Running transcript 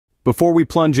Before we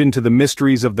plunge into the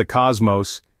mysteries of the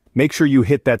cosmos, make sure you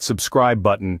hit that subscribe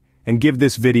button and give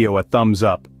this video a thumbs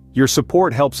up. Your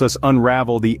support helps us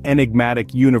unravel the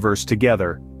enigmatic universe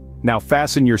together. Now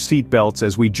fasten your seatbelts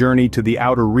as we journey to the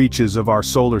outer reaches of our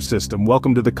solar system.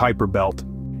 Welcome to the Kuiper Belt.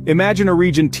 Imagine a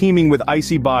region teeming with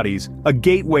icy bodies, a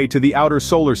gateway to the outer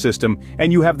solar system,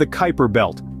 and you have the Kuiper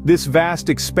Belt. This vast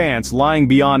expanse lying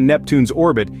beyond Neptune's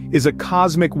orbit is a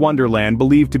cosmic wonderland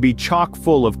believed to be chock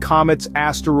full of comets,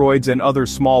 asteroids, and other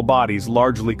small bodies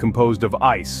largely composed of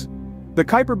ice. The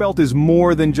Kuiper Belt is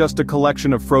more than just a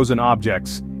collection of frozen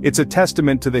objects. It's a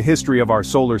testament to the history of our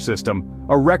solar system,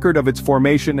 a record of its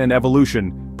formation and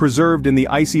evolution, preserved in the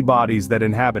icy bodies that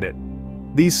inhabit it.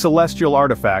 These celestial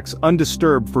artifacts,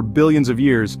 undisturbed for billions of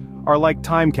years, are like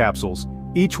time capsules,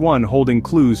 each one holding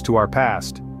clues to our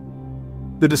past.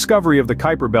 The discovery of the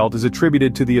Kuiper Belt is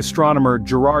attributed to the astronomer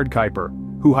Gerard Kuiper,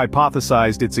 who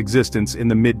hypothesized its existence in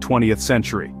the mid-20th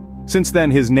century. Since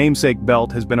then, his namesake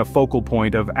belt has been a focal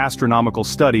point of astronomical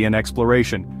study and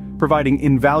exploration, providing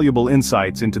invaluable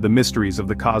insights into the mysteries of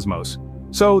the cosmos.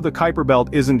 So, the Kuiper Belt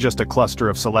isn't just a cluster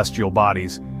of celestial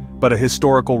bodies, but a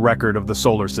historical record of the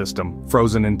solar system,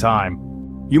 frozen in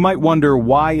time. You might wonder,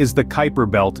 why is the Kuiper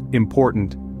Belt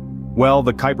important? Well,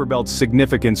 the Kuiper Belt's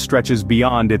significance stretches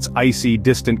beyond its icy,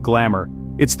 distant glamour.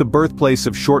 It's the birthplace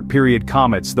of short-period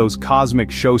comets, those cosmic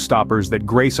showstoppers that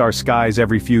grace our skies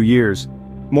every few years.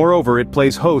 Moreover, it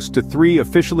plays host to 3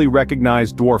 officially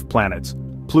recognized dwarf planets: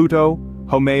 Pluto,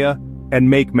 Haumea, and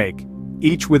Makemake,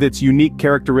 each with its unique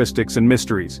characteristics and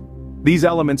mysteries. These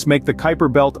elements make the Kuiper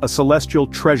Belt a celestial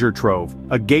treasure trove,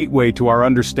 a gateway to our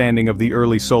understanding of the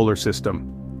early solar system.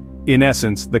 In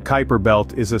essence, the Kuiper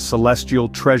Belt is a celestial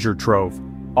treasure trove,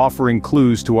 offering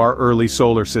clues to our early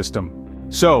solar system.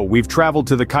 So, we've traveled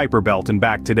to the Kuiper Belt and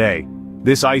back today.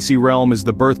 This icy realm is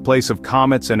the birthplace of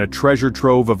comets and a treasure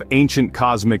trove of ancient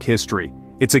cosmic history.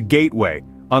 It's a gateway,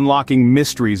 unlocking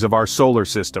mysteries of our solar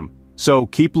system. So,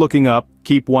 keep looking up,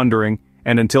 keep wondering,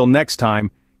 and until next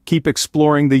time, keep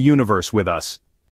exploring the universe with us.